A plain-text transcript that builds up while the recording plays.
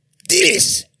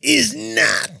This is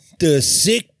not the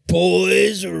Sick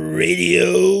Boys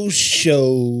Radio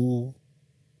Show.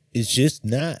 It's just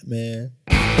not, man.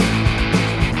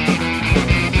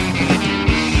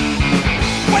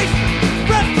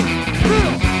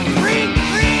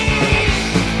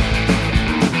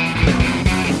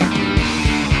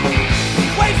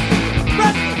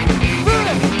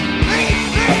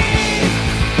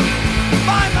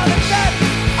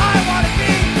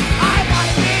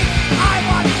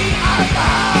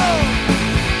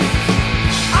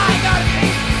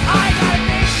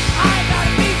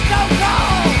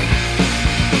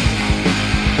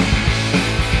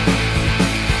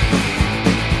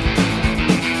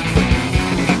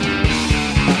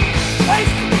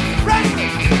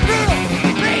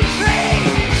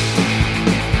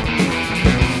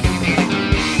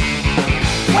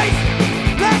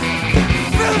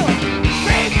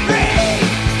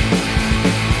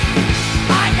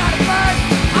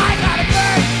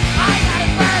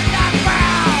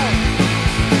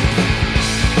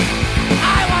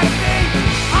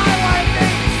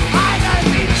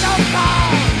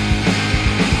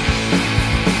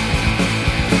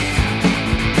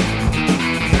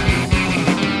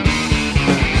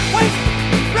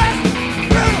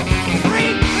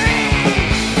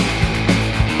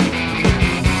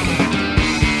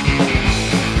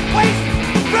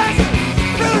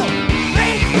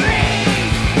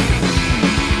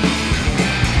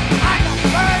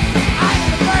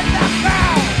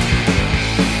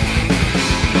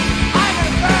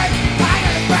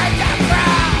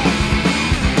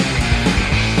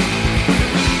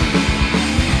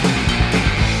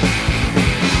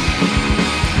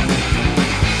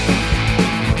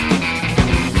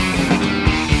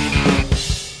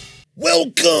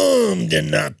 Welcome to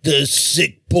Not the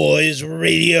Sick Boys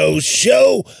Radio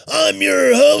Show. I'm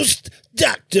your host,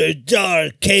 Dr.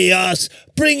 Dark Chaos,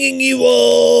 bringing you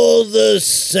all the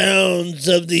sounds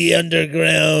of the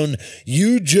underground.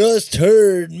 You just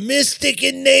heard Mystic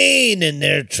and Nain and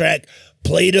their track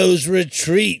Plato's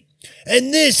Retreat.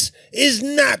 And this is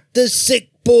Not the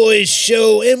Sick Boys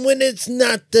Show, and when it's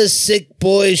not the Sick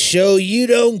Boys Show, you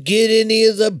don't get any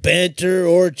of the banter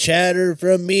or chatter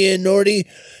from me and Nordy.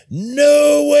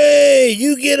 No way!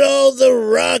 You get all the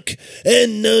rock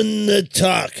and none the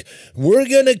talk. We're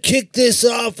gonna kick this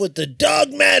off with the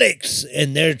Dogmatics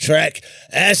and their track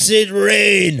Acid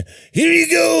Rain. Here you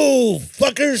go,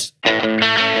 fuckers!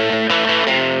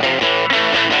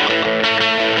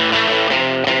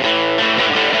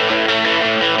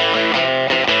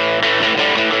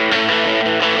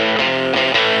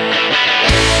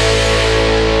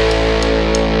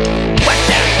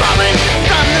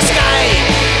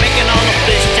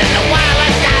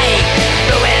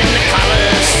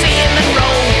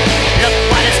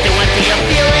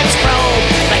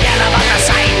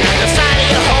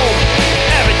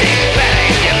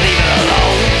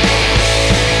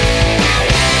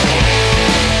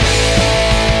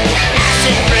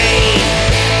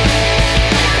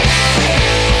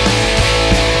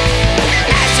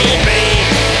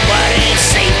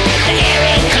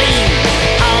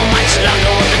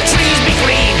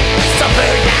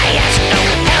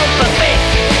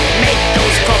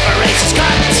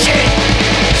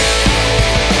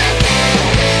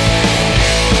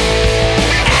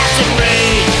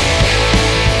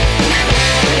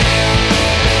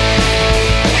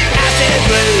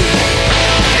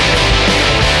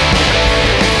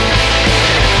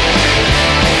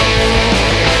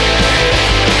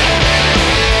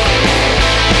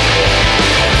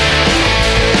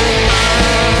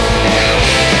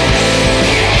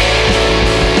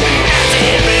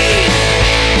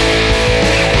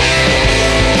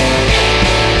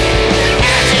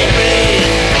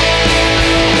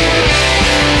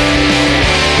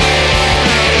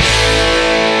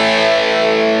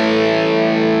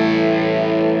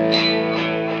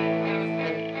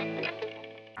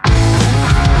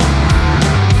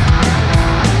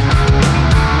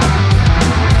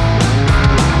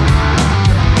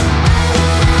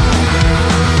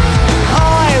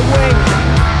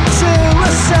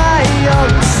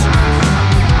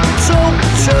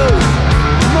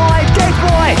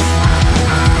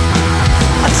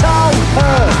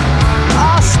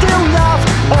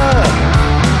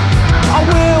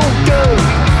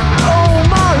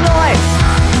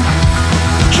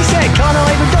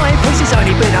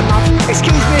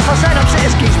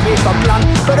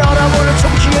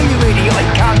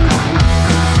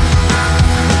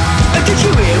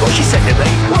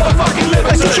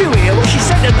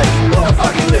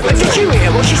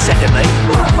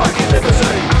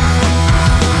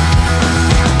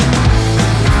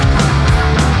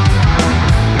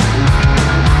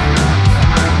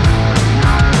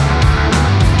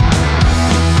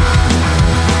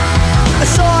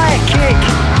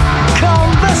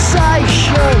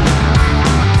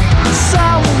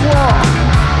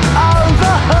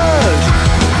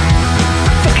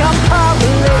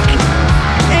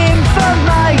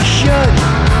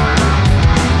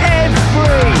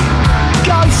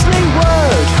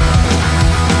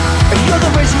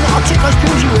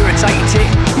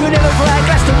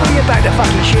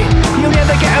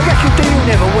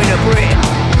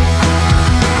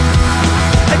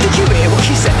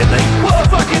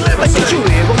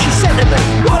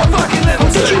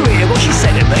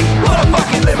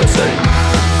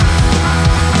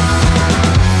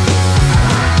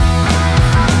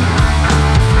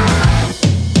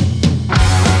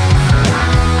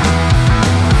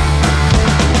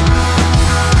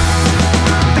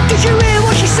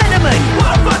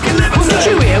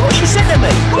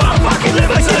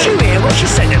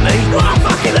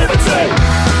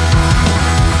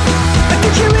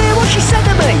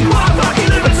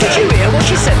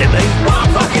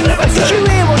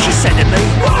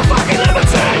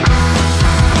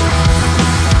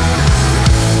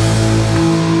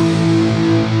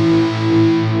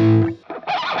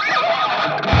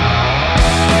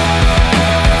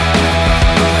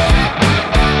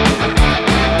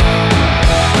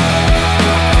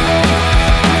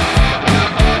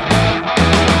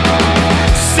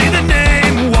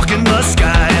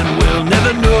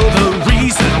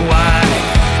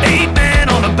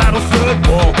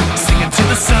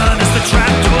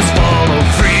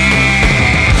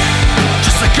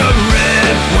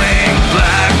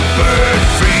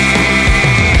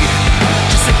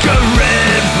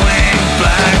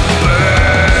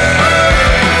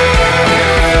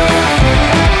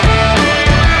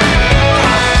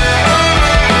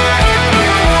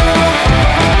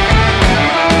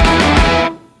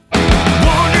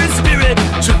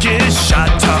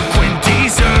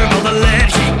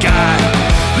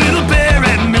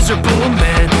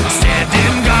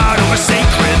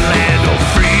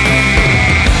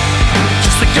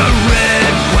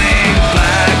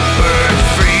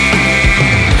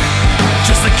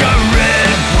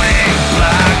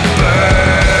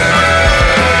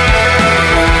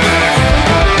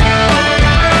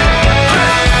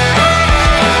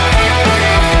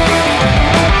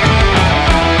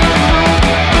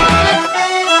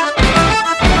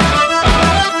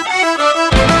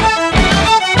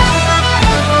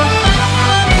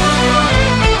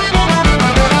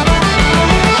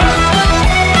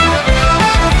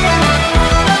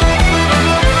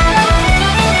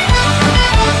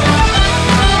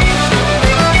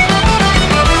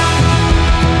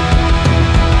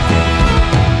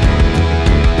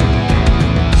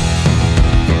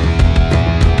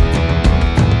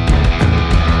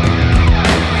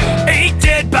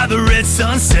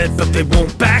 sunset, but they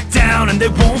won't back down and they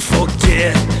won't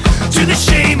forget. To the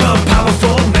shame of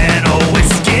powerful men, always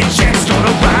skin checks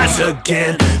gonna rise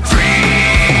again.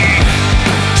 Free,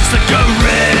 just like a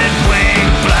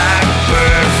red-winged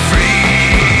blackbird.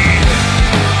 Free,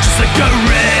 just like a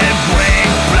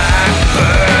red-winged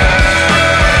blackbird.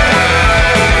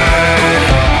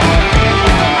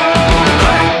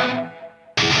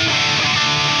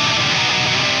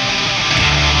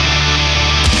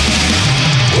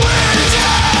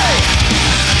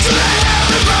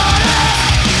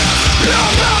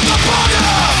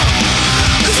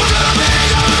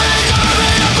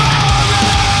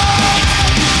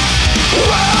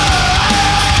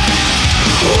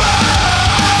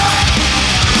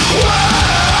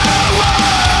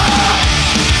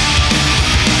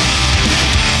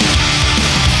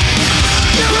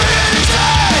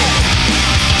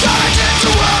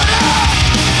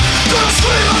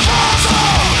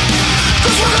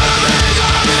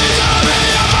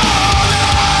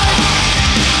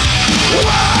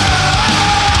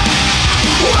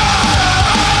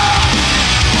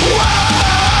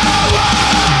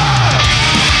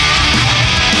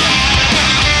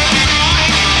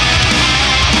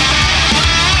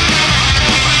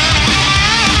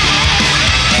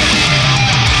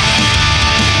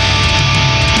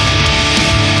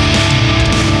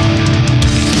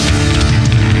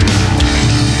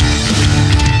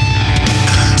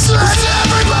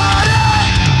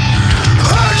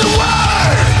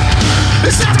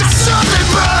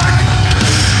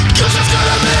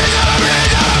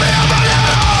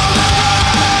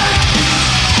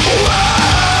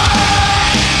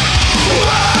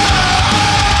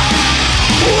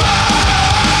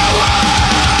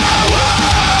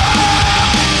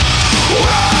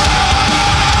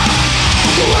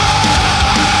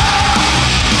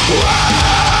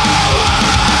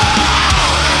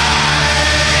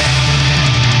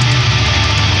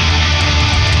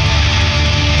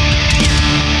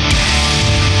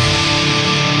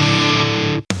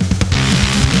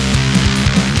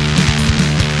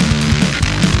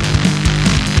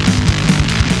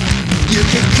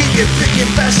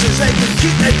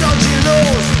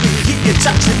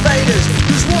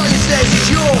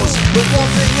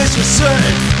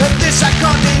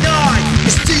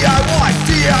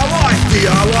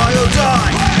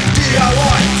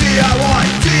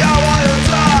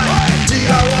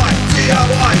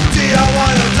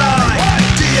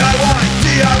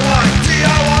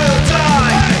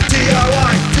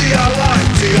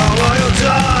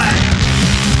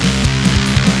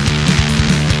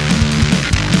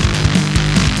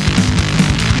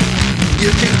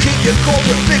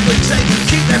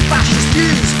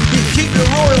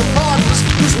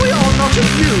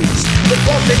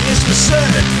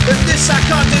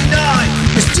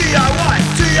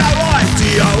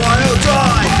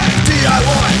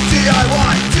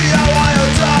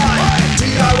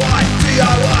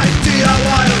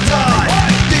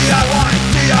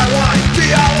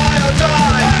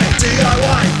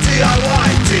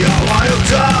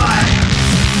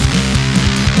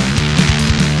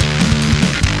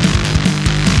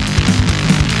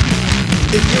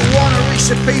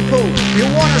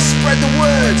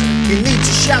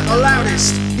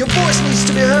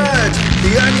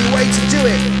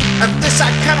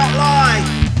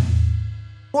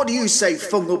 What do you say,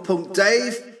 Fungal Punk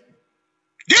Dave?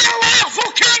 DIY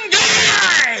fucking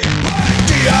die!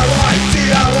 DIY,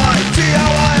 DIY,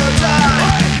 DIY or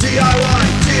die! DIY,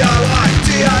 DIY,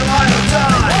 DIY or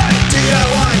die!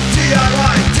 DIY,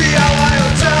 DIY, DIY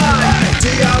or die!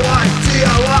 DIY,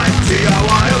 DIY, DIY or die! DIY, DIY,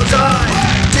 DIY or die!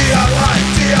 DIY,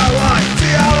 DIY,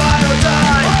 DIY or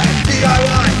die!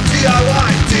 DIY, DIY,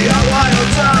 DIY or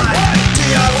die!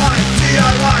 DIY,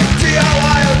 DIY, DIY or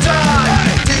die!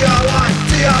 DIY,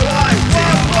 DIY,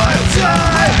 DIY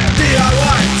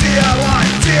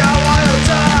or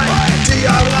die!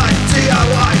 DIY, DIY,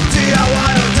 DIY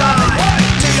or die!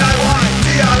 DIY,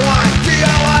 DIY,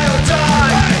 DIY or die!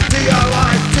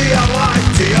 DIY, DIY,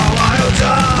 DIY or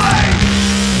die!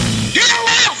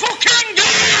 DIY fucking die!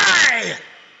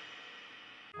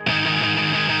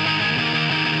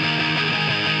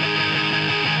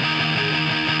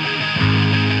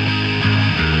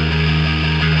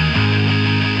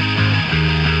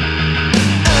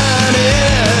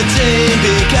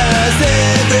 Because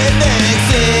everything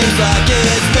seems like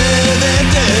it's moving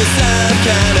through some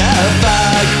kind of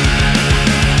fog.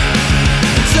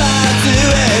 Try to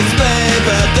explain,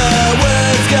 but the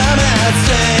words come out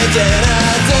strange, and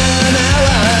I don't know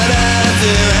what I'm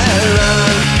doing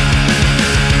wrong.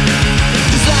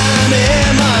 'Cause I'm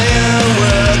in my own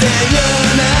world, and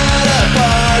you're not a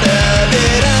part of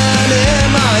it. I'm in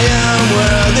my own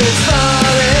world, it's fine.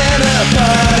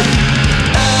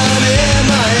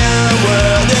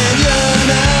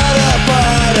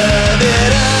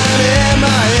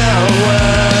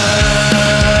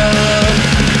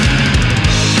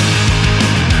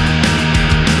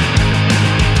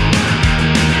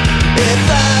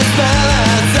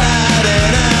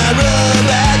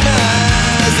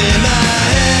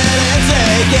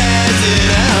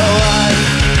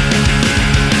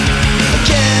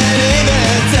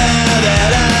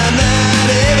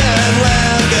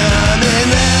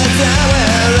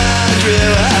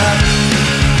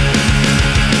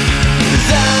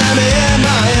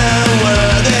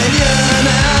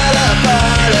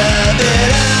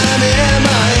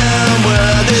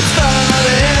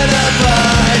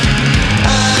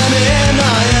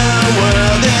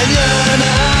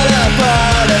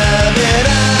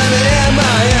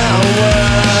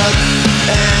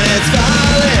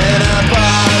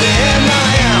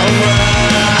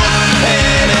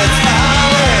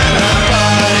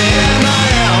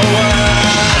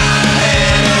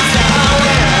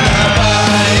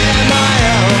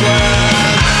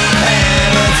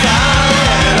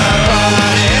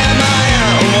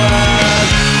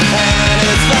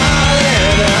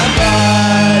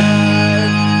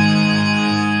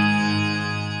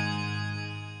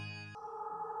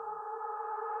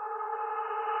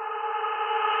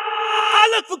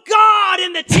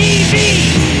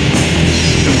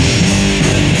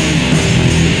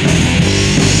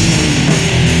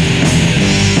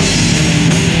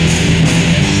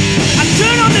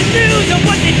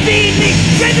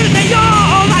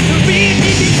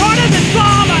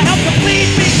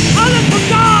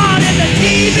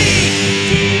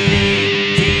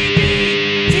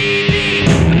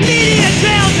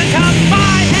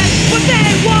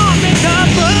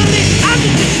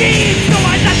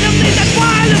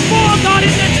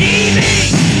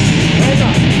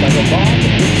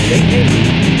 They may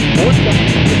leave, or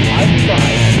something that I've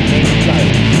tried and remain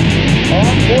silent.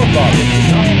 Our forefathers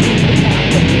did not choose the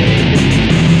path of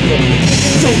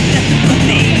Don't let them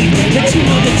believe that you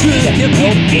know the truth. You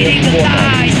keep feeding the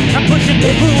lies and pushing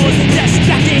the rules and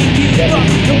distracting you from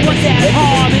the ones that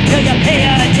harm until you pay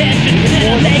attention to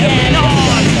the laying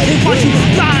on. They want you to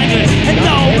find it and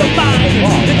no reminder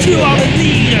that you are a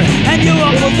leader and you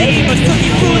are believers. So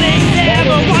keep fooling them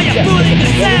or while you're fooling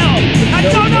yourself. I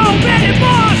don't know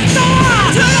anymore, so I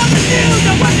turn on the news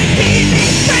and watch the TV.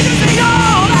 Strangers they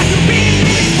all like to be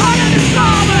part of the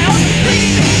drama. Help me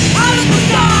leave me out of the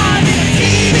God in the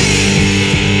TV.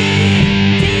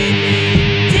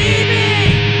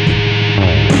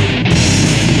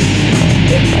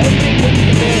 If every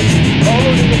Christian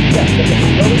followed in the steps of the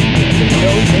heroic kings and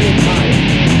those they admired,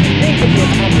 think of the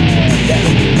accomplishments that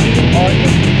would be needed are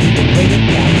the greatest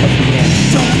path of humanity.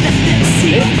 Don't let them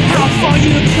see how far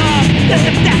you've come. Let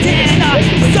them fatten up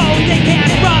so they can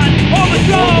run.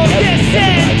 Overthrow this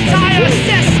entire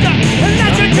system and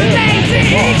let you too lazy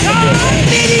come.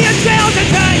 Media trails to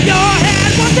turn your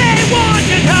head what they want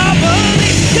you to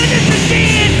believe. You're just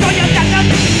machines, so you let them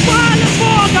find the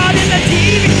foregone in the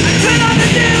TV. Turn on the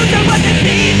news and what they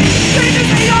need. Strangers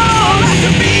they all have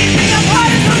to read me. I'm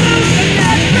part of the solution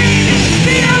that's free me.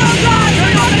 Fear of God,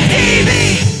 turn on the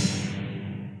TV.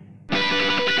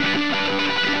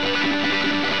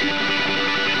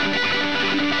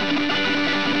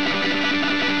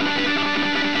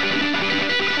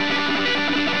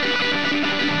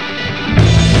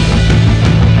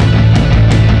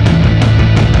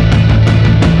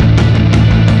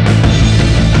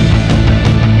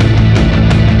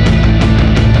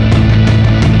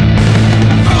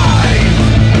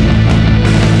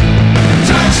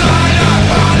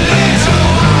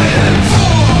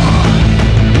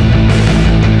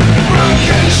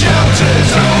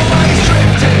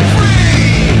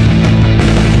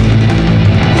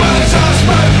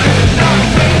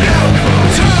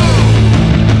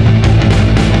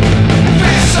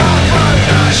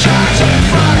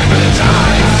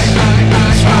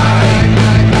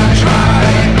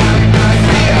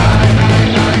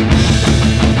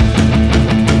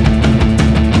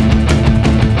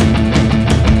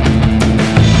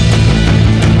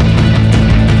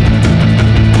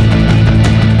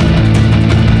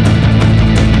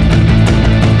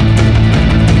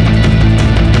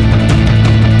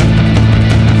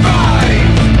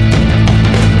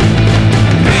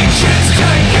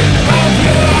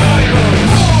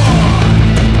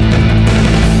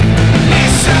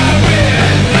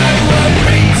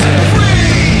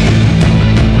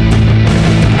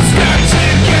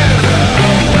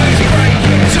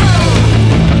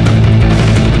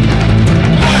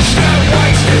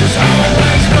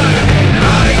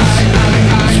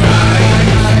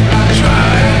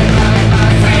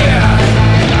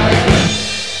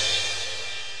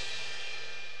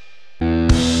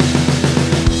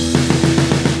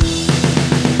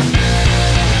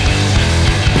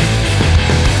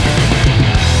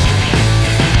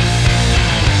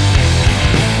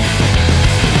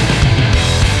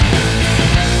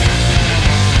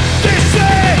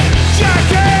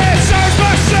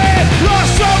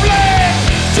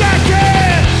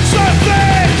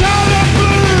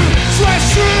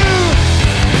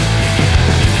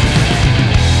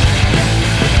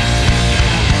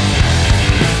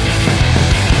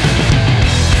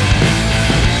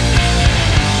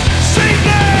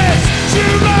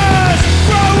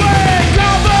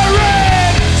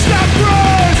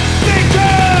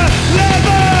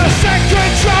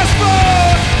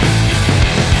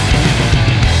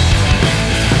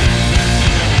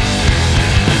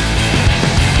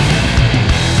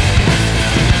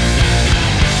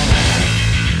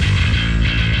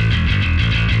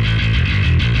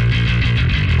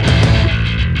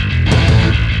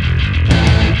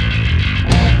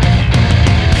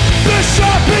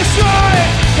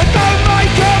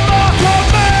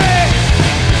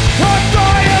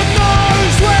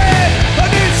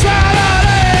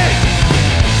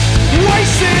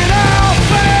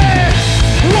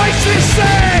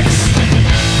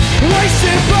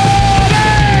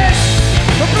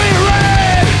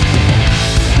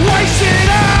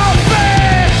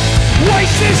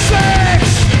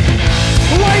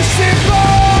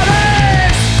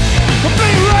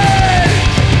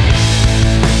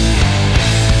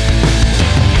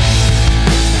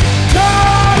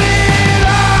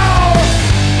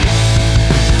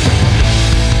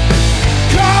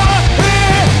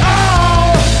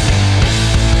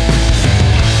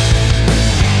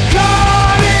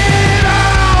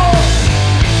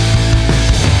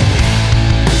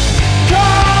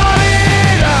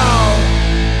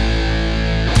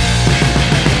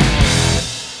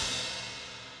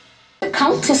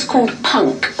 is called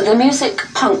punk. The music,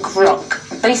 punk rock.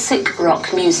 Basic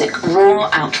rock music. Raw,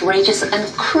 outrageous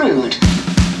and crude.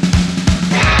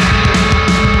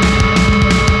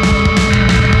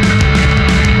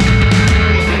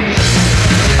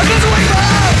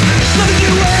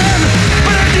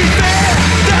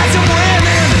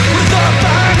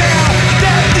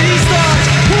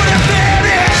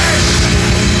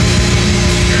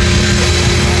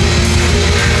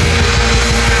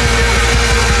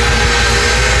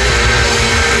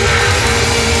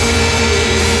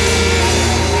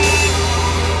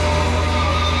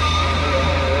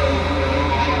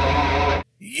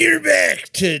 You're back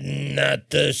to Not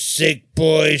the Sick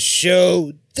Boys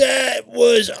Show. That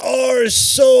was Our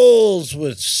Souls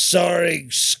with Sorry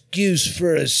Excuse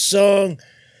for a Song.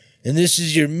 And this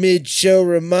is your mid-show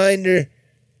reminder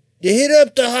to hit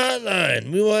up the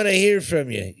hotline. We want to hear from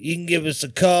you. You can give us a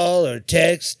call or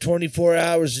text 24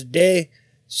 hours a day,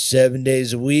 7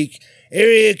 days a week.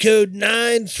 Area code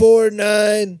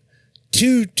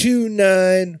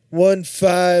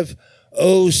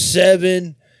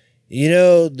 949-229-1507. You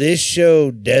know, this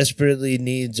show desperately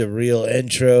needs a real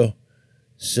intro.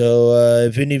 So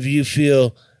if any of you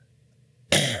feel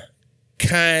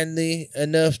kindly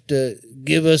enough to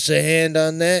give us a hand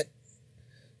on that,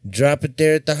 drop it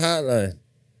there at the hotline.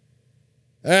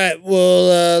 All right,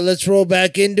 well, let's roll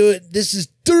back into it. This is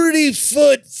 30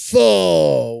 Foot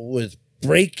Fall with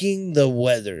Breaking the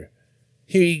Weather.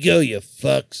 Here you go, you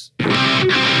fucks.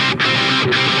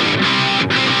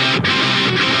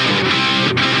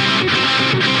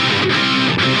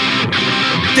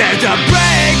 There's a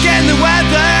break in the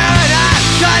weather, and I'm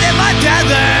caught in my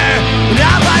tether, and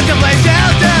I find some place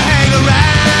else to hang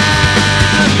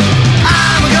around.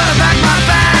 I'm gonna pack my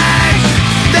bags,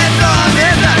 then throw them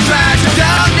in the trash. I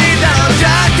don't need that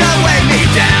ocean to weigh me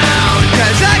down,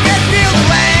 'cause I can feel the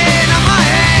weight on my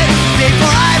head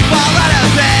before I fall out of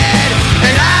bed,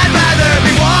 and I'd rather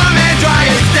be warm and dry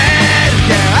instead.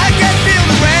 Yeah, I can feel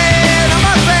the rain on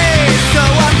my face, so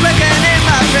I'm flicking in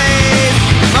my face.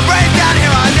 My brain's down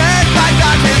here on earth, my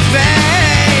thoughts in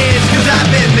space. 'Cause I've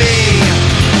been me,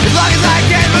 as long as I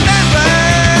can remember,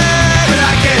 but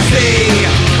I can't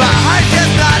see. My heart's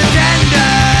just not a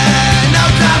tender, no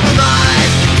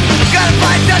compromise. I'm gonna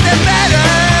find something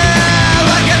better.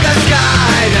 Look at the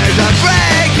sky, there's a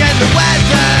break in the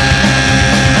weather.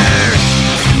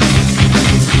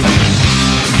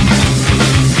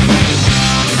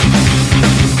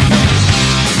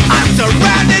 I'm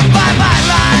surrounded by my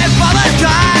life all the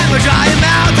time. A giant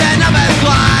mountain of a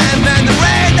climb, and the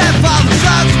rain that falls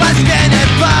soaks my skin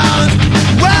and bones.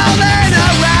 Rolling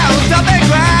around something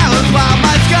ground while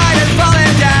my sky is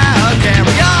falling down.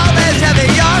 Carry all this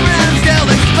heavy armor and I'm still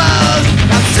exposed.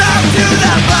 I'm soaked to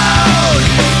the bone,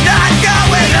 not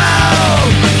going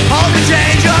home. Hold the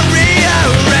change or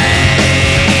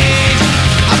rearrange.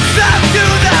 I'm soaked to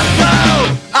the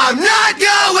bone, I'm not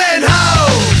going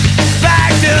home.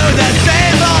 Back to the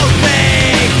same old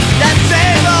thing, that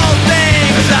same old thing.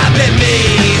 'Cause I've been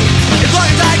me, as long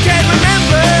as I can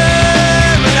remember,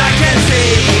 but I can't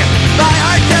see. My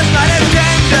heart just not as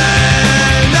tender,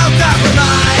 no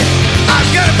compromise. I'm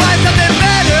gonna find something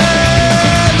better.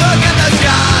 Look at the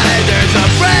sky, there's a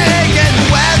break in the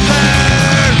weather.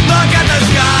 Look at the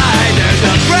sky, there's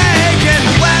a break in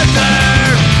the weather.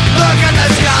 Look at the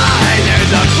sky,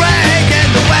 there's a break in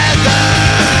the weather.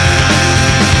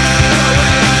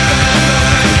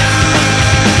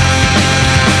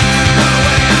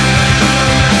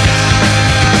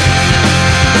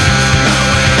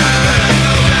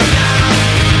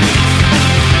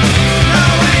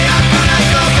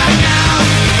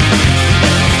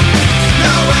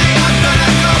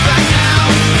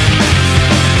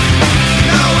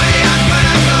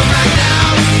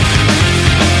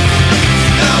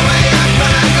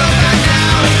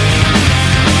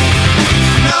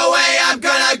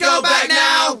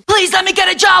 Please let me get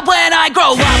a job when I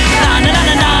grow up. Na na na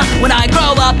na na. When I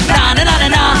grow up. Na na na na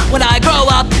na. When I grow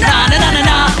up. Na na na na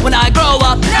na. When I grow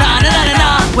up. Na na na na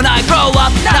na. When I grow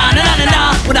up. Na na na na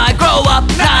na. When I grow up.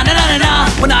 Na na na na na.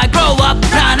 When I grow up.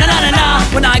 Na na na na na.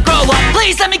 When I grow up.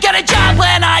 Please let me get a job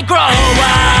when I grow up.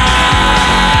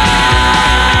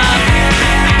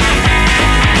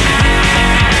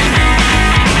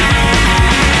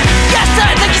 Yes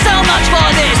sir, thank you so much for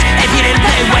this. If you didn't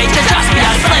pay wage to just be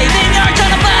a slave, then you're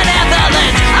trying to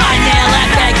benevolence. I nail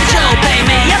and beg that you'll pay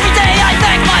me. Every day I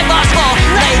thank my boss for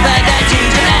labor that he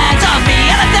demands of me,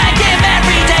 and I thank him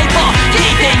every day for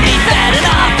keeping me fed and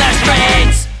off the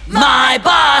streets. My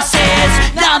boss is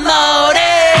not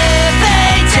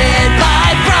motivated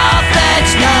by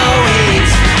profits, no,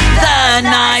 he's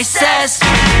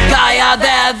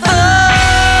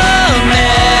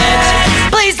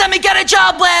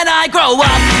job when I grow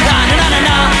up. Na na na na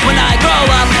na. When I grow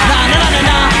up. Na na na na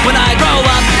na. When I grow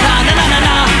up. Na na na na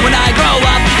na. When I grow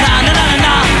up. Na na na na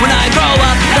na. When I grow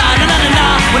up. Na na na na na.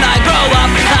 When I grow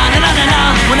up. Na na na na na.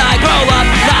 When I grow up.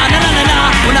 Na na na na na.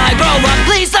 When I grow up.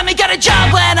 Please let me get a job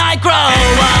when I grow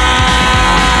up.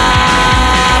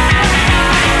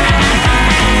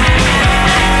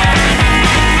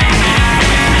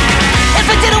 If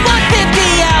I didn't work 50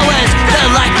 hours, the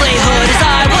likelihood is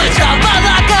I would stop. But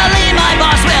luckily my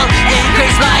boss will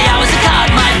increase my hours to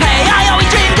cut my pay. I always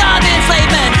dreamed of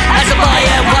enslavement. As a boy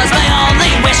it was my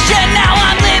only wish, and now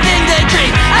I'm living the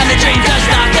dream, and the dream does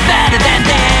not get better than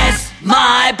this.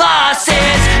 My boss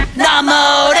is not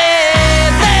motivated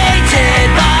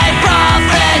by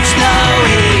profits. No,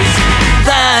 he's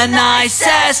the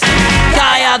nicest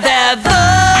guy I've ever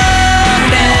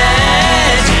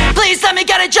met. Please let me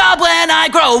get a job when I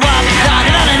grow up. Na na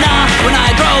na na na. When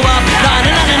I grow up. Na na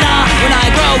na na na. When I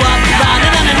grow up. Na na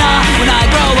na na na. When I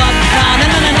grow up. Na na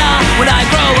na na na. When I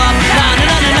grow up. Na na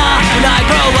na na na. When I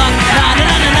grow up. Na na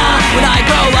na na na. When I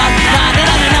grow up. Na na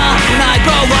na na na. When I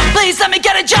grow up. Please let me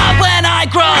get a job when I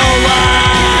grow up.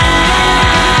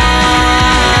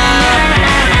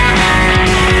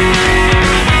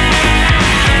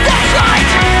 That's right.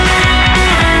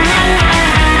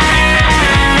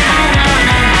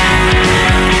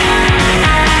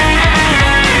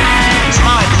 It's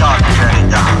my job to turn it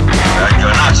down.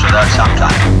 You're nuts with us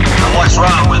sometimes. And what's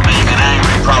wrong with being an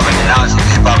angry prophet announcing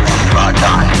these publishers about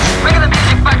times? Bringing the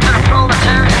music back to the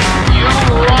proletariat. You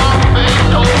wrong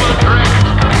thing overdressed.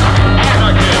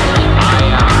 Anarchist, I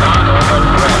am not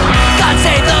overdressed. God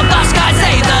save the boss, God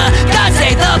save the, God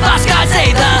save the boss, God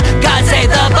save the, God save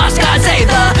the boss, God save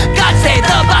the, God save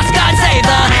the boss, God save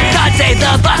the, God save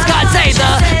the boss, God save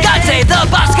the, God save the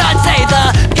boss, God save the,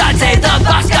 God save the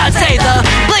boss, God save the.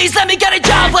 Please let me get a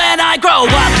job when I grow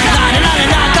up. Na na na na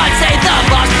na. God save the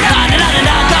boss. Na na na na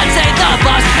na. God save the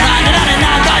boss. Na na na na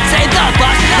na. God save the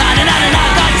boss. Na na na na na.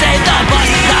 God save the boss.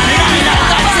 Na na na na na.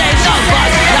 God save the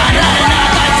boss. Na na na na na.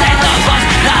 God save the boss.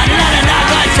 Na na na na na.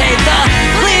 God save the.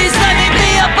 Please let me be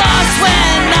a boss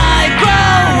when I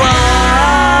grow up.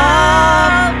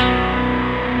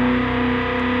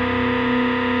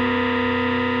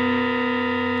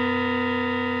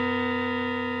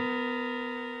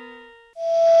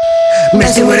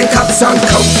 Messing with the cops on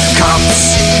coke,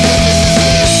 cops.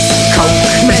 Coke,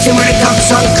 messing with the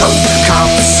cops on coke,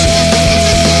 cops.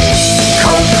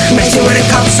 Coke, messing with the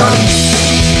cops on.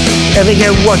 Ever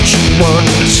get what you want?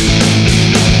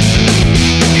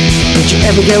 Did you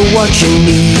ever get what you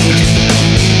need?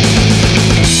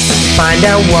 Find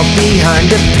out what behind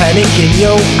the panic in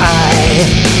your eye.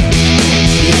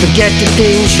 You forget the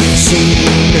things you've seen.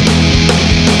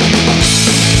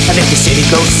 And if the city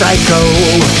goes psycho,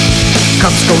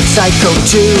 cops go psycho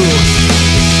too.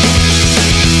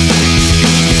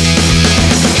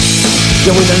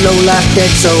 You're in a low-life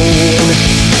dead zone,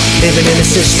 living in a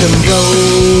system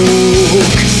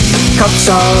broke. Cops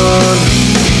on,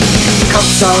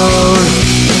 cops on,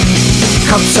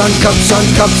 cops on, cops on,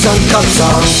 cops on, cops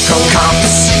on, coke,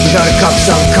 cops. We got a cops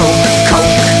on coke,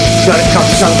 coke. We got a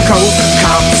cops on coke,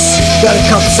 cops. We got a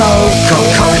cops on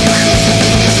coke, coke.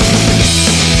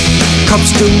 Cops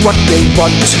do what they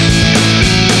want.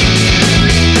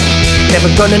 Never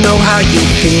gonna know how you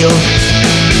feel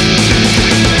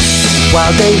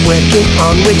while they working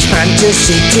on which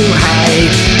fantasy to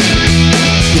hide.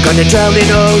 You're gonna drown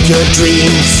in all your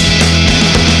dreams.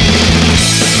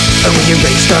 And when you're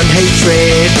raised on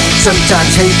hatred,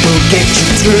 sometimes hate will get you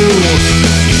through.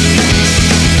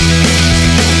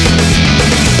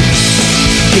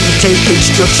 Can you take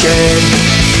instruction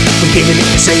from giving it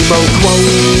the same old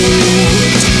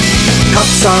quote?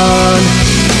 Cops on,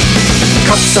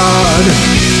 cops on,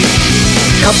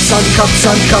 cops on, cops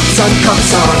on, cops on,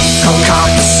 cops on, coke,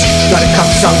 cops. Got a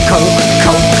cops on coke,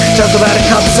 coke. Talk about a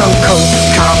cops on coke,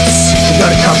 cops. We got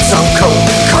a cops on coke,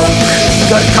 coke. We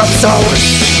got a cops on.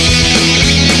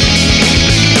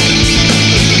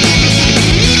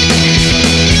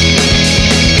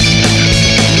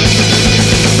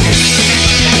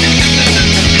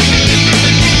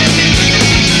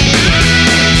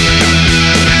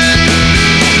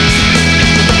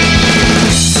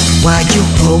 Why you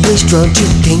always drawn to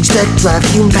things that drive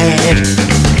you mad?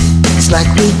 It's like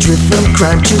we drift from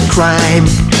crime to crime.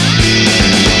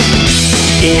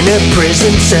 In a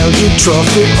prison cell you draw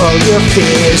through all your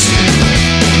fears.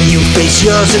 You face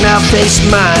yours and I'll face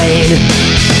mine.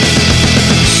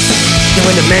 You're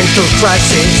in a mental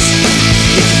crisis.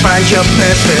 If you find your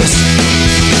purpose,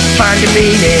 find a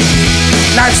meaning.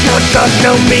 Life's not got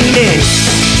no meaning.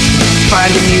 Find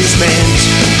amusement.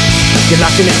 You're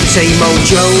laughing at the same old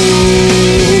joke.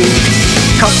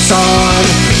 cups on,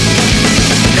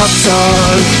 cups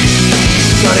on.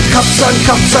 Got it, cups on,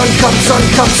 cups on, cups on,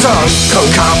 cups on, coke,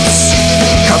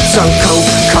 cups on, coke,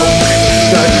 coke.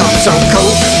 Got it, cups on,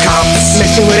 coke, cups.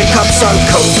 Mixing with it, cups on,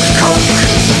 coke, coke.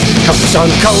 Cups on,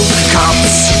 coke,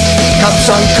 cups. Cups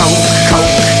on, coke,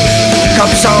 coke.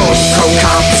 Cups on, coke,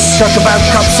 cups. Talk about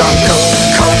cups on, coke,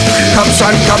 coke. Cups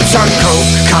on, coke,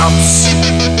 cups.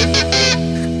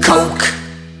 Coke.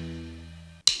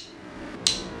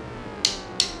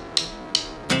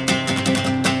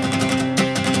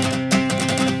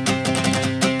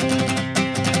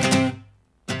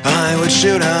 I would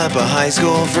shoot up a high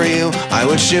school for you. I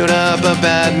would shoot up a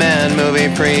Batman movie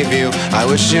preview. I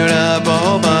would shoot up a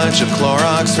whole bunch of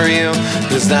Clorox for you,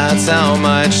 'cause that's how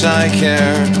much I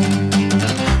care.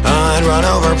 I'd run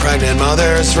over pregnant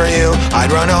mothers for you.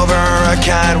 I'd run over a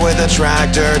cat with a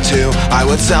tractor too. I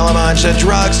would sell a bunch of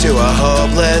drugs to a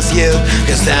hopeless youth,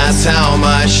 'cause that's how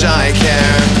much I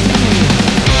care.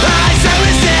 I so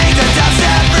would take the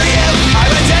dubstep for you. I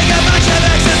would take a bunch of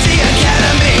ecstasy and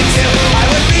ketamine too. I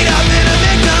would beat up in a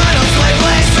McDonald's play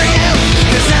place for you,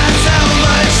 'cause that's how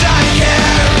much I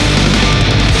care.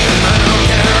 I don't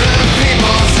care if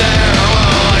people stare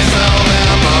while I sell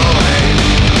them away.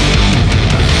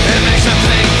 It makes them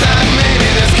think that maybe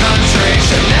this country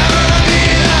should never be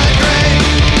that great.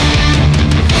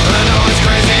 I know it's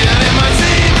crazy and it might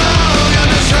seem wrong. I'm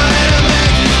just trying to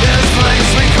make this place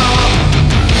we call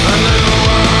a new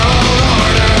world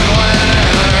order when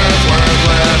Earth worth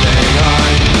living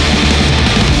on.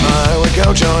 I would go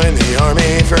join the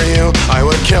army for you. I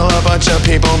would kill a bunch of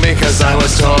people because I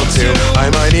was told to. I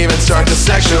might even start to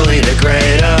sexually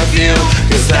degrade a few,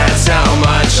 'cause that's how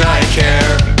much I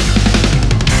care.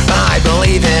 I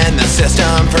believe in the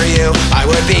system for you. I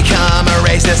would become a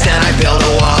racist and I'd build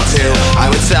a wall too. I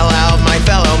would sell out my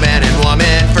fellow man and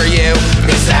woman for you,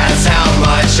 'cause that's how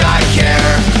much I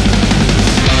care.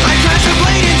 I'd crash a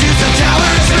plane into some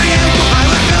towers for you. I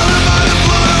would fill up on the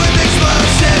floor with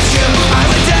explosives too. I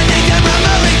would detonate them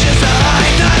remotely just to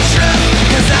hide the truth,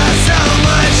 'cause that's how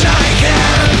much I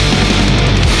care.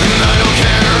 And I don't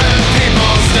care if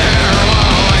people stare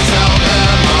while I sell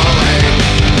them away.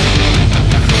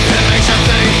 It makes them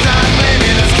think that maybe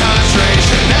this country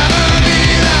should never be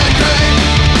that great.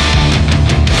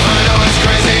 I know it's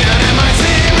crazy and it might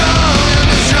seem wrong. I'm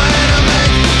just trying to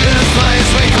make this place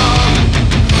we call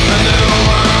a new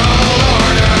world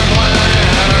order,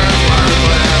 planet Earth worth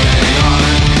living on.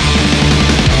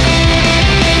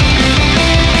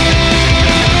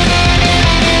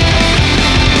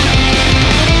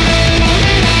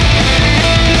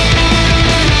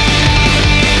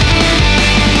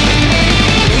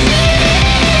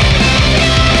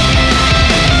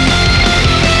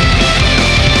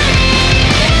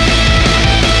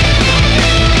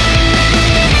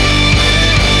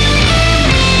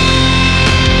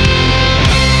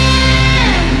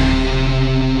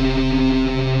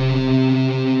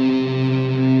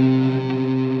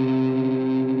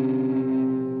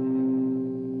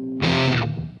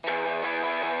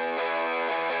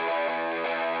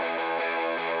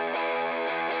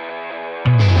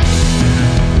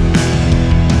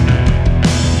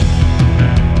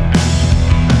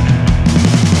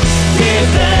 Give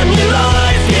them your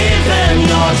life, give them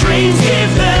your dreams,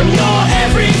 give them your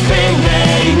everything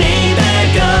they need.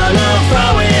 They're gonna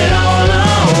throw it all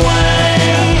away.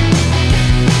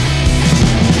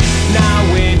 Now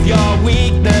with your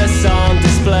weakness on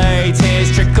display, tears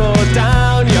trickle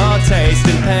down your taste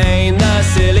and pain. The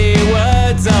silly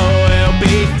words, oh, we'll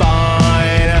be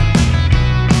fine.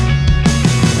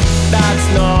 That's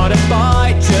not a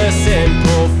fight, just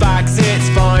simple facts. It's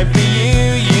fine for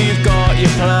you, you've got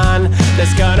your plan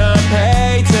that's gonna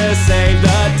pay to save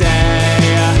the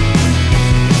day.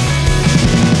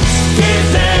 Give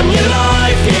them your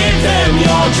life, give them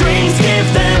your dreams, give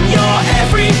them your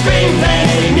everything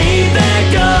they need. They're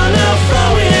gonna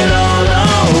throw it all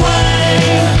away.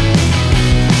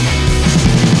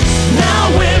 Now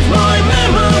with my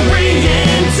memory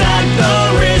intact, the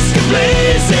risk of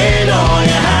losing all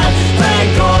you had, thank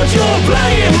God you're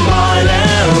playing by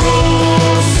their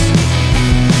rules.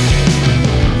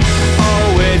 Oh,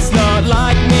 it's not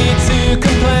like me to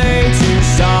complain, to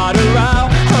start a row.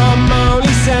 I'm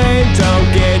only saying don't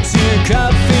get too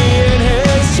comfy in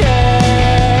his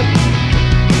chair.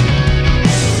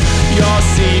 Your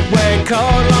seat went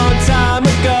cold long time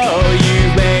ago. You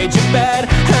made your bed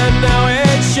and now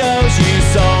it shows. You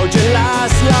sold your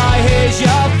last lie, here's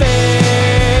your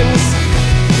things.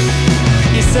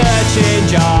 You're searching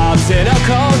jobs in a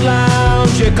cold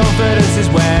lounge. Your confidence is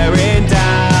wearing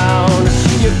down.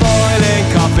 You're boiling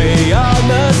coffee on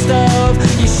the stove.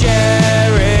 You're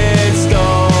sharing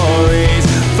stories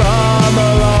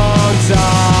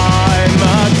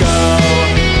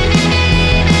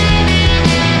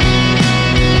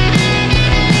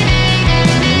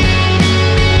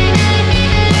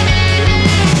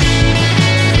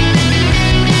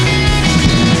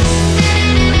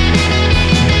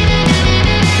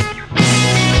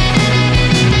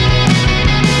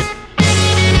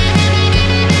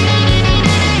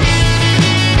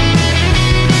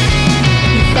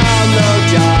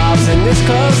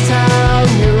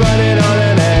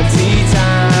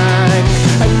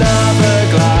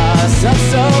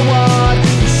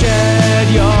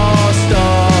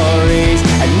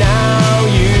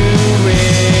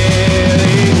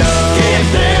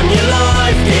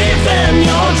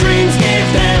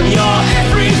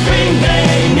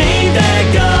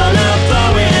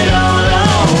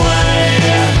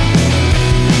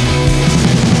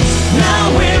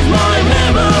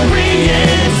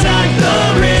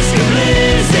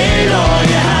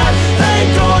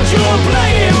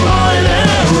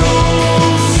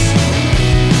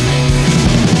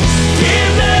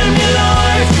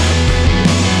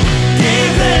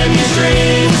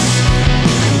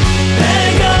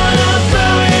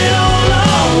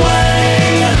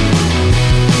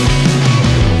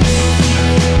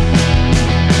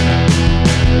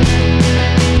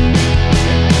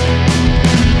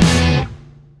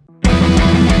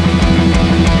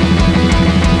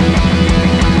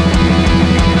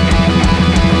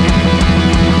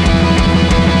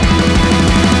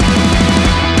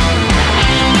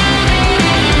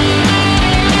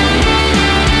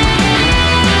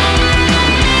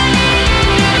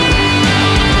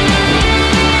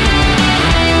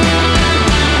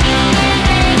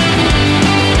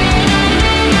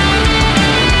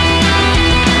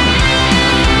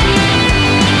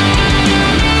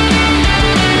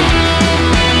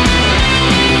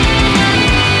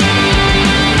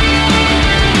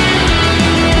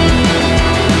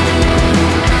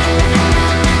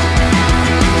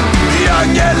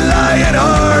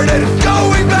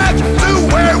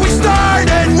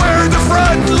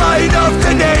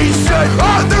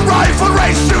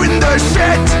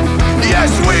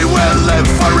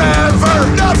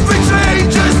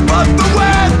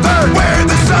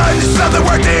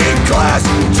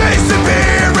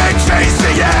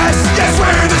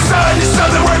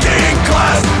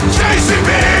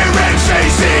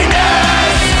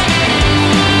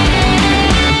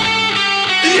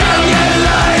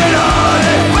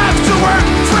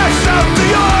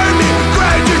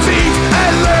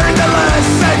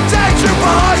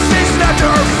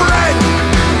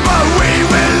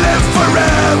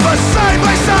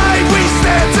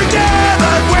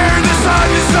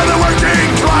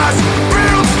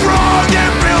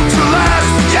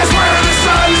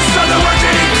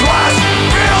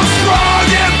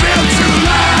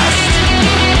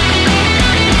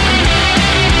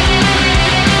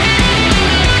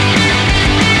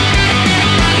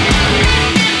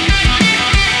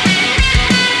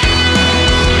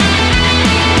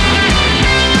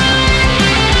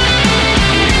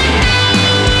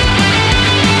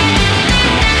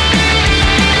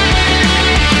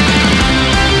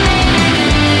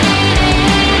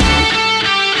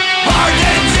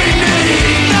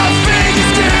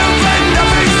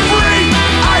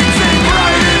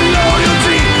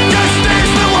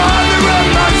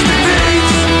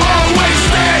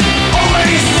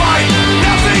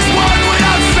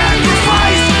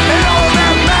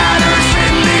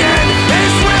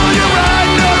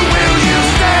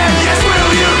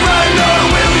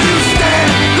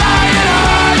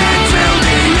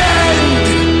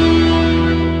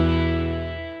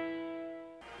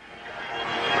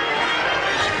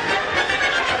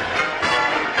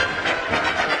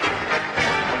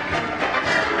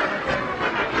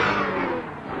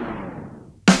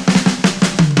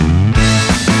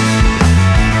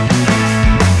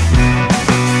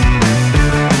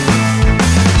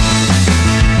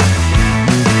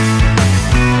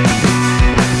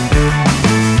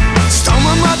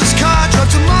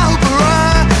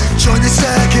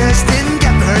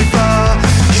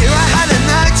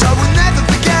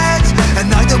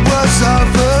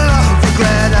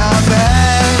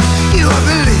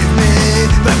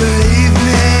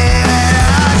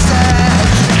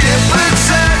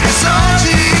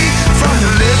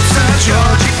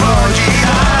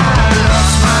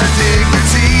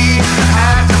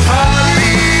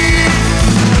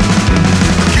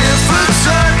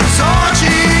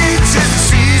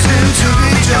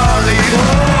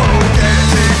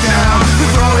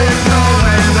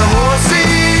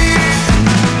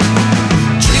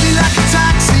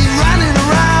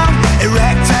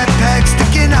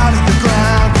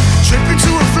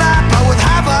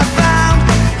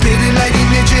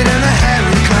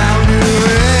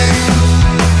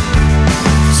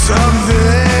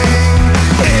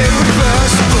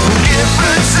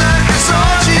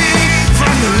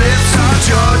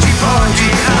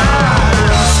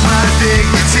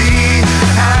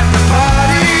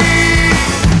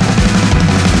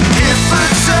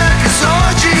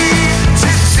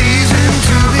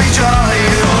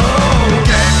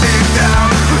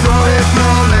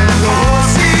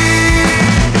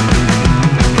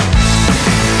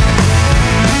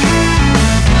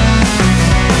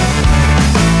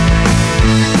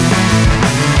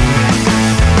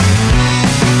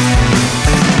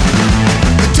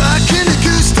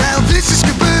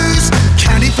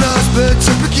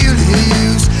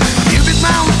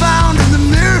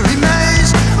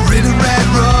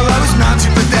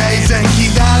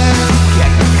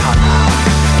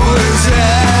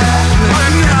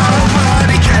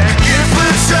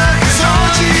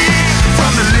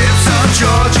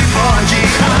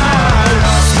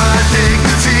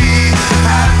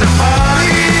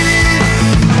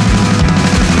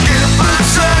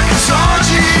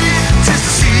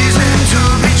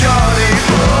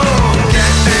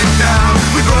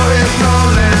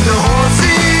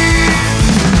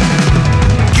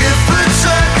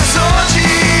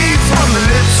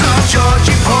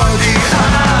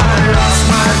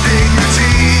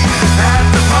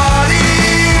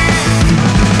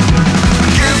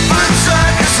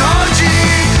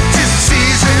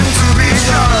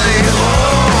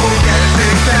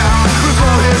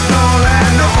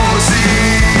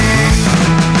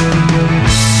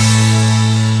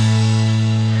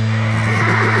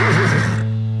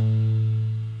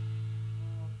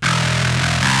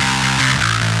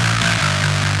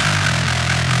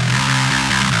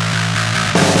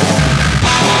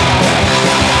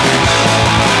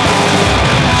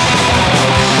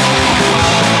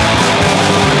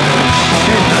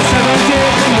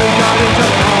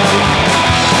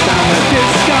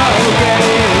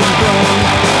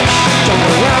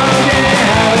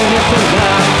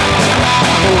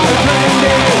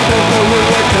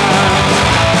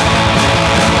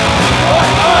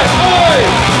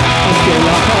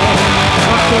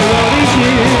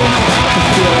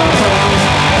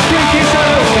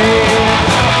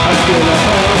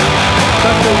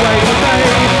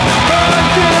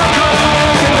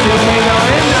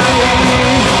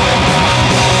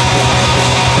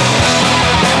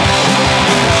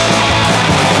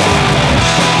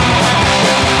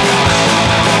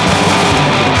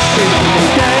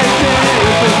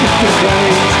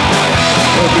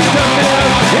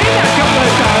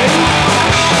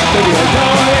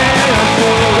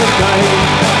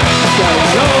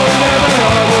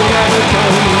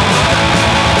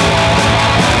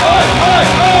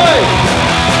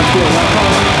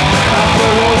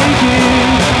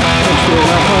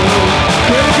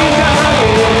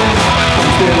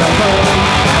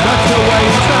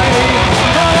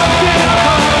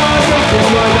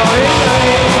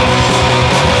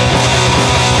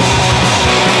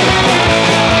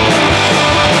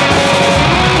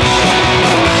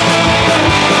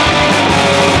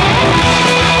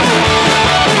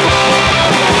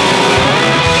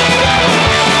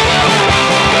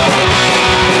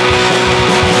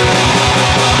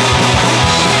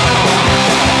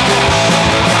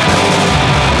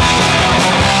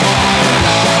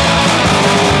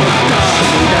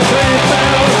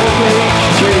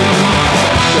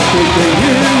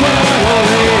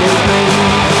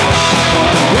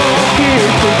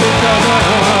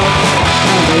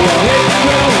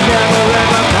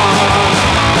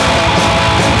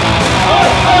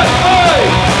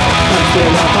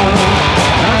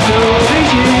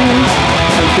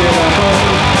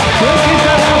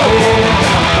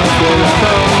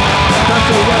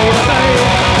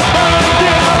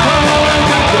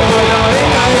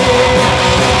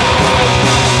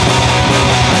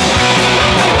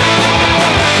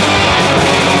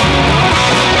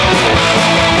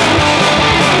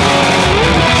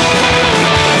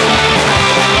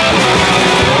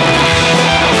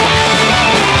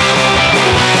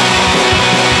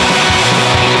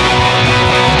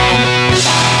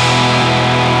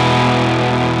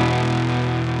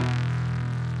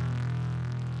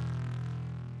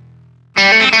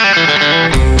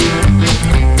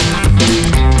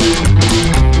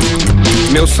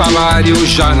Meu salário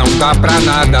já não dá pra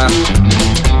nada.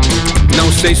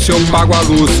 Não sei se eu pago a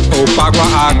luz ou pago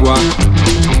a água.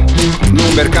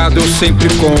 No mercado eu sempre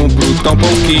compro tão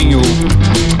pouquinho.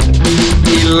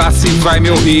 E lá se vai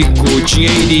meu rico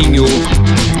dinheirinho.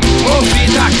 Ô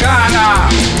vida cara,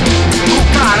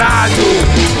 do caralho,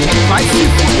 vai se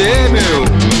fuder, meu.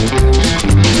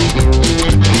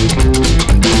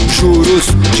 Juros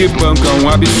de banco é um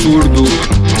absurdo.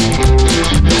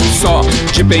 Só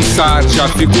de pensar já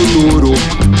fico duro.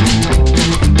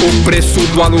 O preço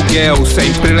do aluguel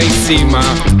sempre lá em cima.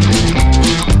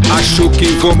 Acho que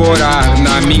vou morar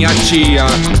na minha tia.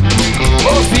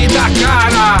 Ô vida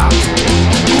cara,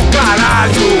 do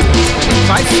caralho,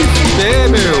 vai se fuder,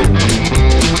 meu.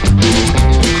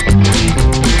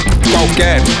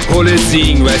 Qualquer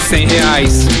rolezinho é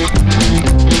R$100.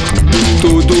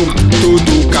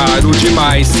 Tudo caro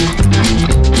demais.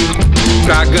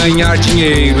 Pra ganhar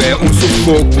dinheiro é um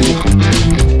sufoco,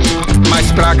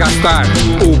 mas pra gastar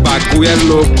o bagulho é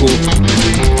louco.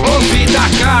 Ô vida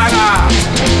cara,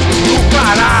 do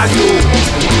caralho,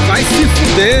 vai se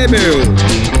fuder, meu.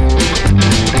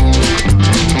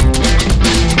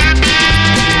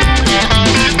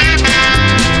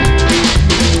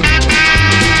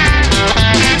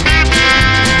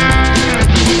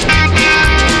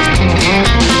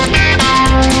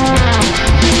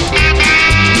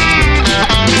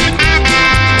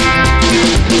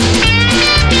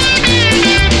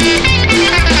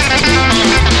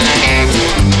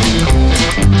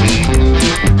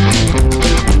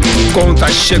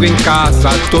 Contas chegam em casa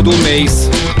todo mês.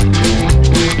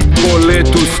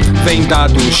 Boletos vem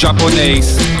dado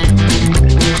japonês.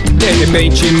 De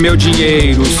repente meu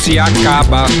dinheiro se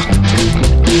acaba.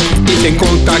 E tem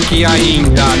conta que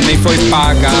ainda nem foi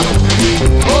paga.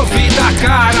 Ô vida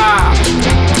cara,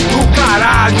 do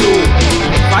caralho,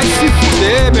 vai se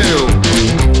fuder, meu.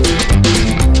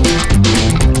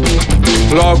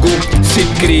 Logo se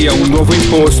cria um novo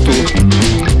imposto.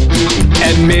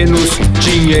 É menos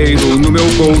dinheiro no meu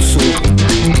bolso.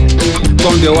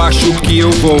 Quando eu acho que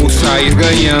eu vou sair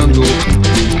ganhando,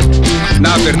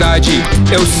 na verdade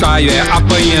eu saio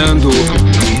apanhando.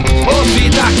 Ô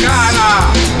vida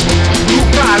cara, do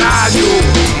caralho,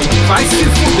 vai se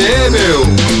fuder, meu.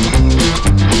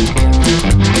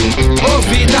 Ô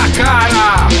vida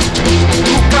cara,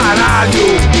 do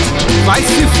caralho, vai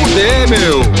se fuder,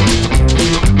 meu.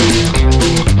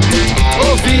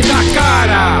 Ô vida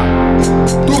cara,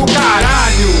 do caralho.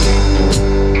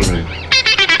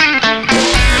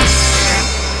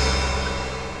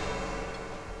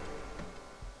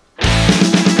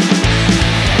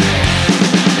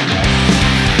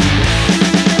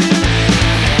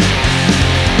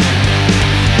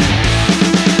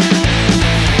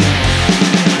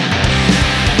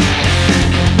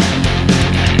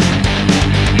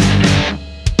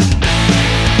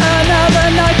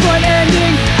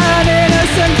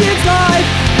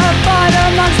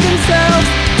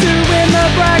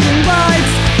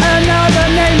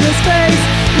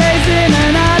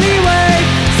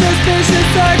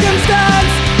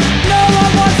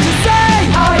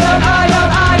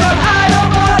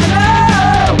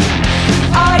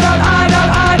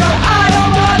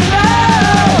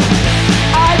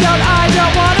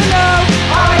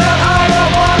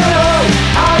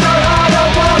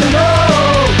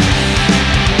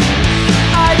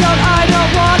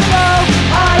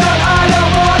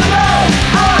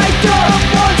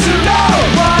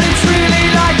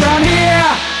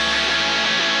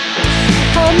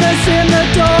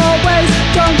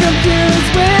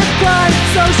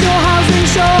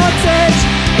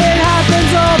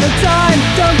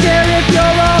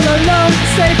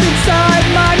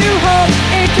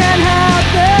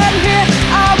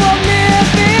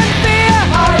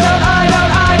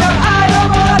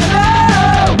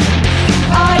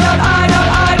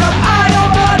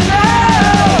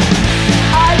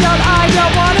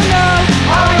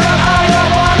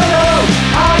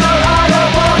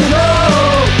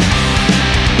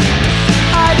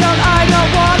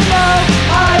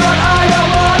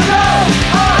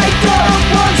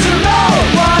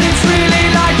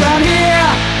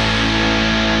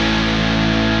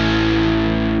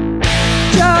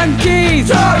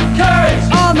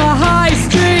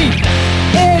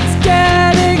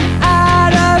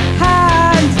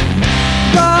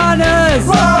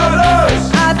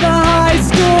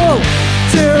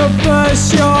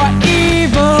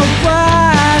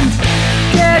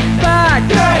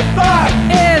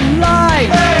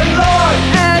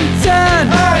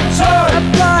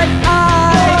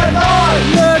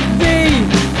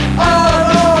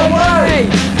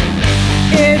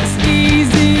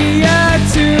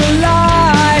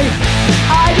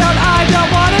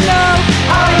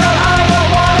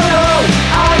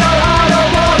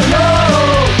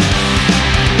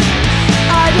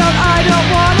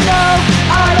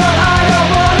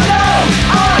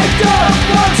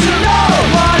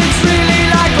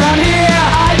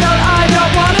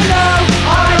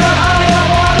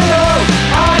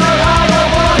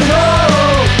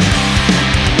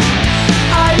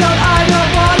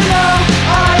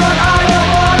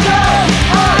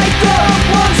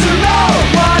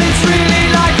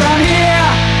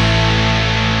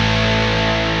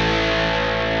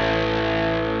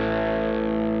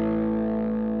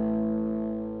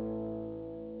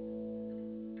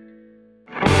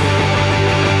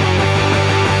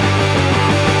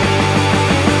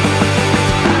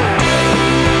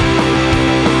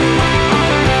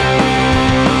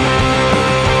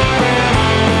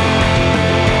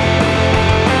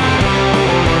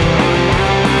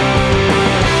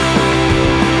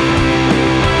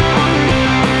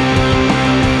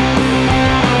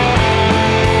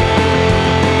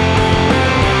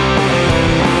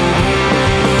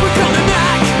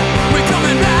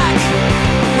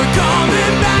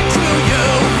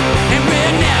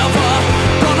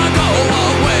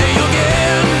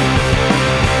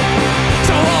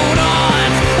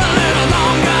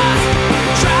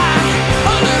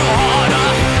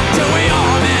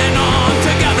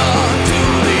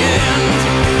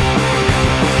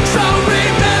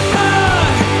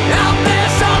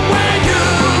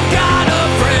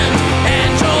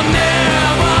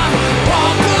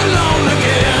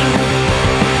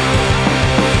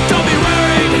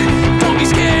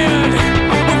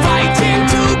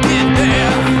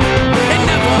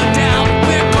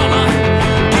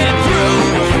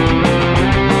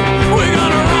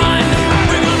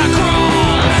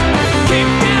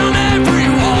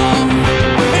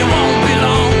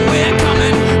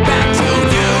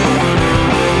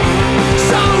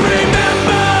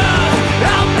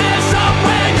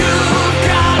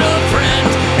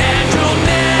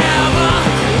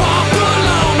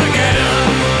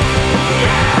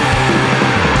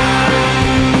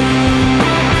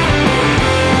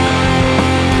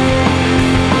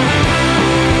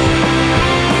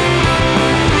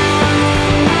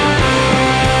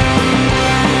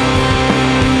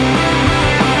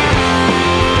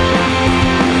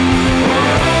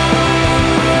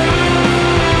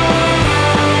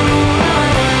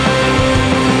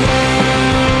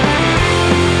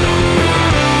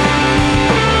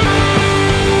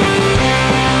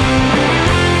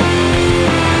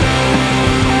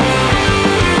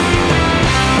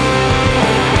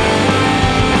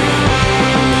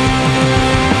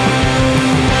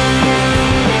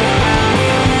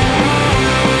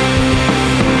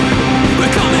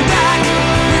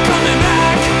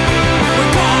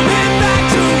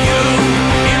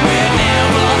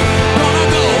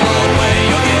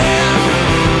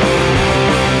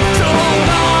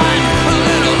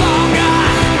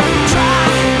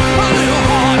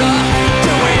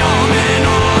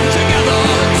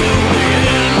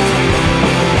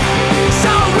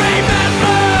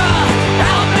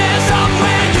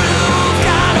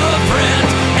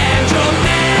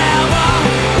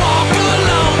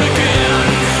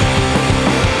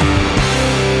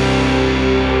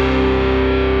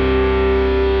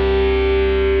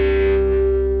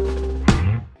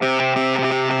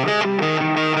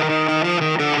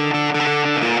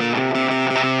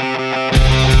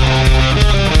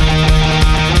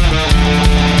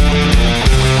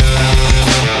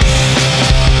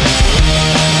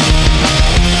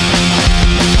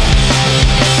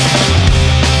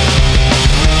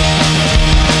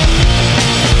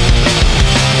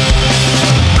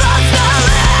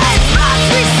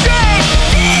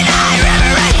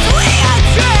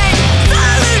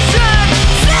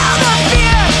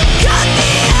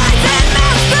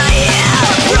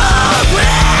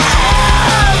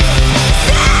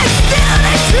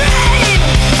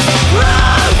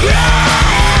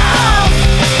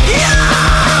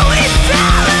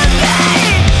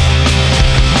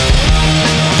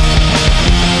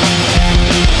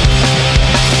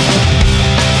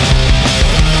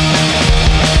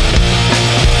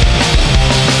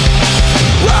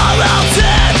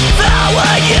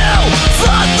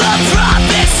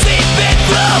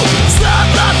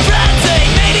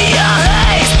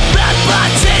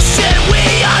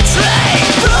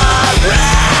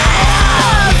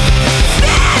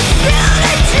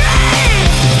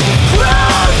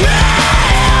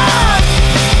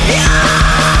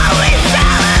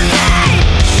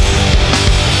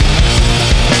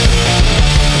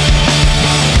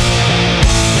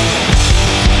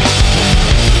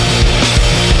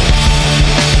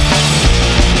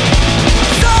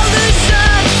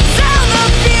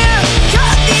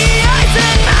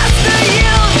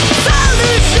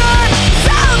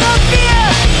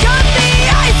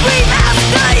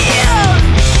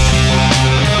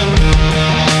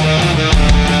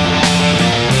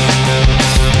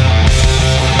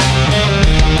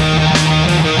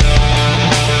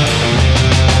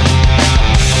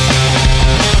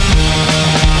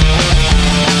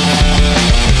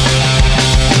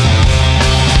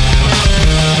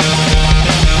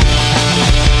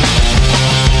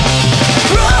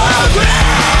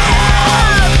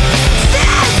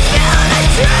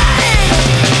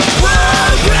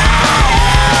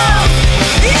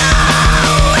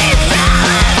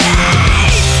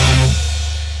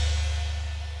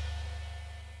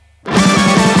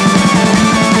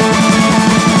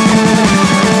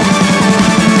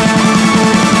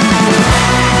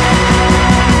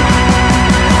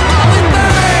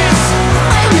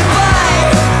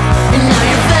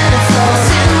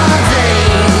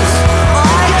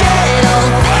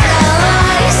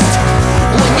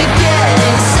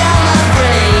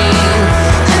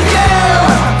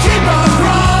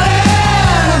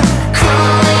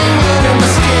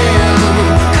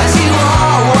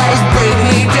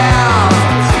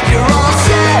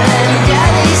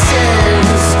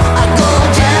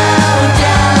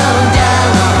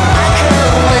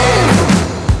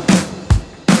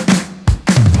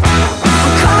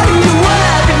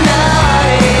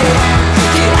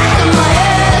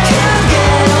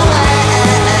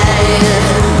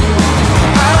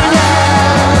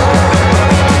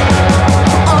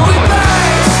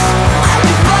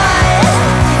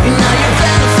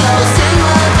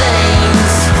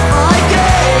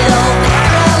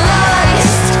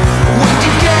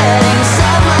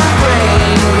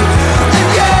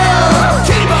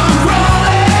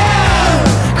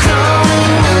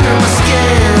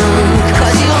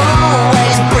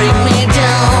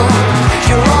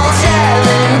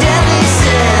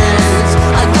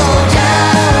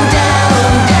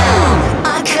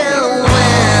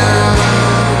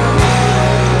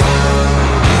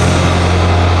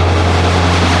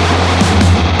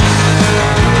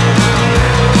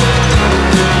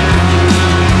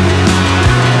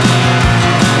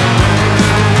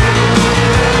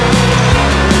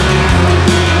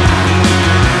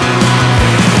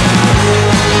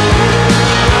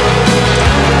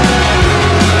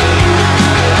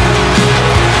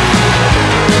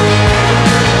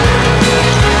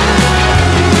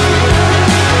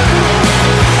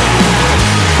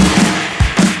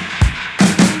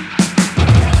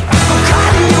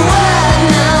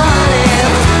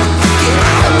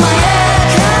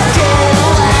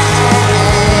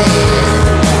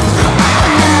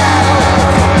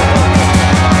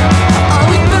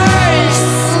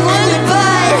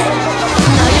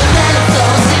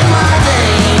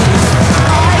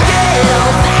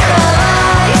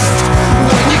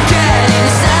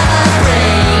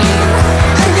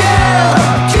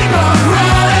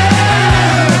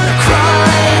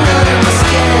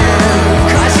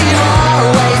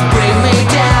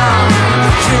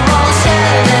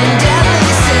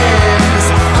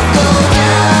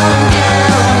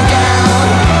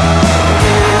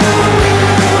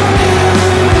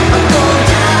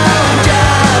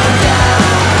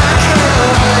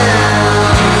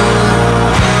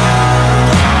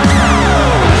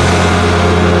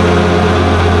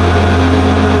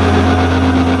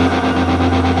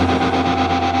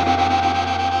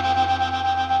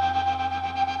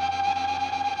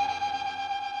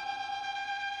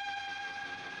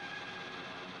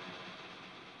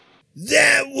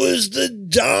 That was the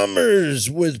Dahmers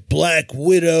with Black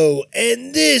Widow,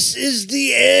 and this is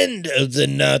the end of the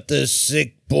Not the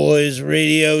Sick Boys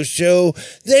radio show.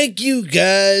 Thank you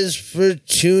guys for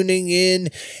tuning in.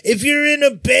 If you're in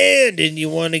a band and you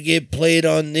want to get played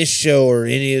on this show or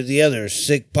any of the other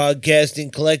Sick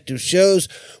Podcasting Collective shows,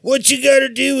 what you got to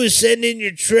do is send in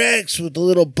your tracks with a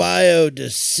little bio to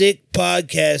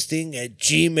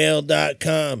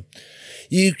sickpodcasting@gmail.com.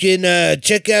 You can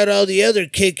check out all the other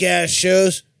kick-ass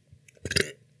shows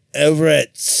over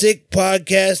at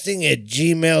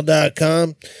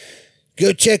sickpodcasting@gmail.com.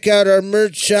 Go check out our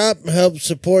merch shop and help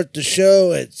support the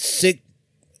show at it's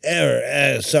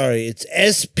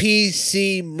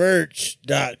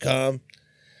spcmerch.com.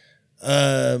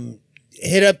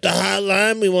 Hit up the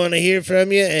hotline. We want to hear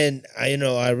from you, and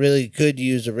I really could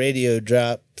use a radio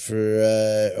drop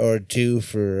for or two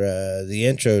for the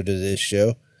intro to this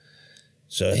show.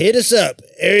 So hit us up.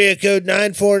 Area code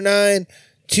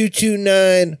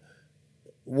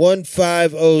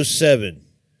 949-229-1507.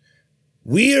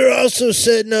 We are also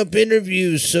setting up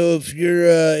interviews, so if you're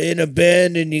in a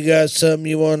band and you got something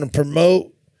you want to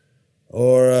promote,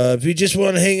 or if you just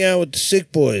want to hang out with the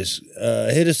Sick Boys,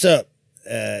 hit us up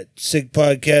at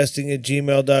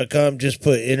sickpodcasting@gmail.com. Just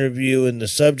put interview in the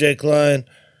subject line.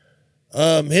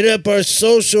 Hit up our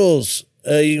socials.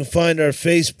 You can find our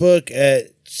Facebook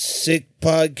at Sick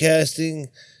Podcasting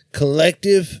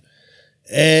Collective,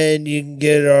 and you can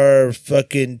get our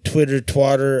fucking Twitter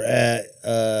twatter at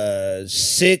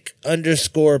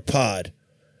sick_pod.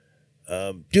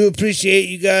 Do appreciate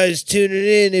you guys tuning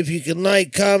in. If you can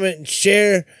like, comment, and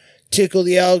share, tickle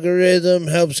the algorithm,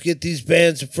 helps get these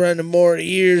bands in front of more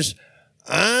ears.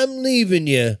 I'm leaving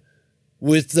you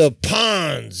with the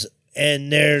Pawns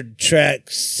and their track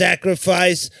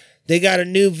Sacrifice. They got a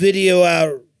new video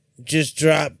out, just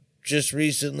dropped just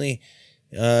recently.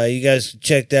 You guys can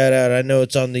check that out. I know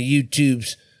it's on the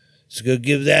YouTubes, so go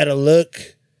give that a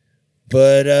look.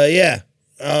 But yeah,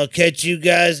 I'll catch you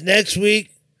guys next week.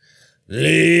 Later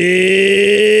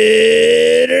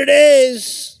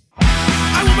days.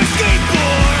 I want my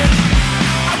skateboard.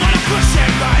 I want to push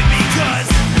and ride because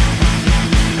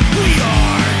we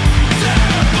are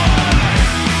terrified.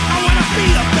 I want to be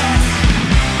the best,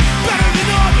 better than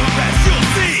all the rest. You'll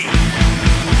see,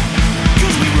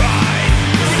 'cause we ride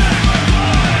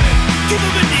terrified. Give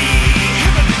them a knee,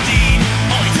 have a deed.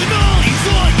 Ollies and ollies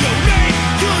on your name.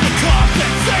 You're the cops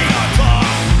that say our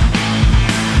talk.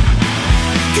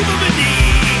 Give them a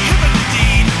knee, have a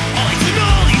deed. Ollies and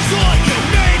ollies on your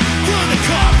name. You're the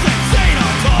cops that say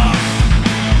our talk.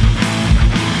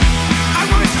 I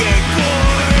want a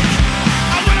skateboard.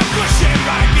 I want to push and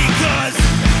ride because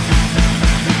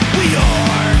we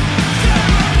are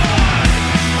terrified.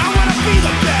 I want to be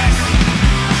the best.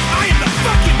 I am the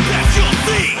fucking best. You'll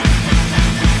see,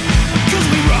 'cause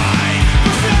we ride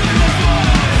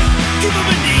terrified. Give them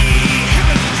a knee,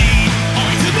 have a deed.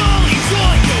 Ollies and ollies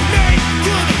on your name.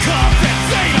 You're the cops that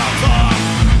say our talk.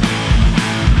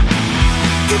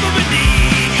 Give them a knee.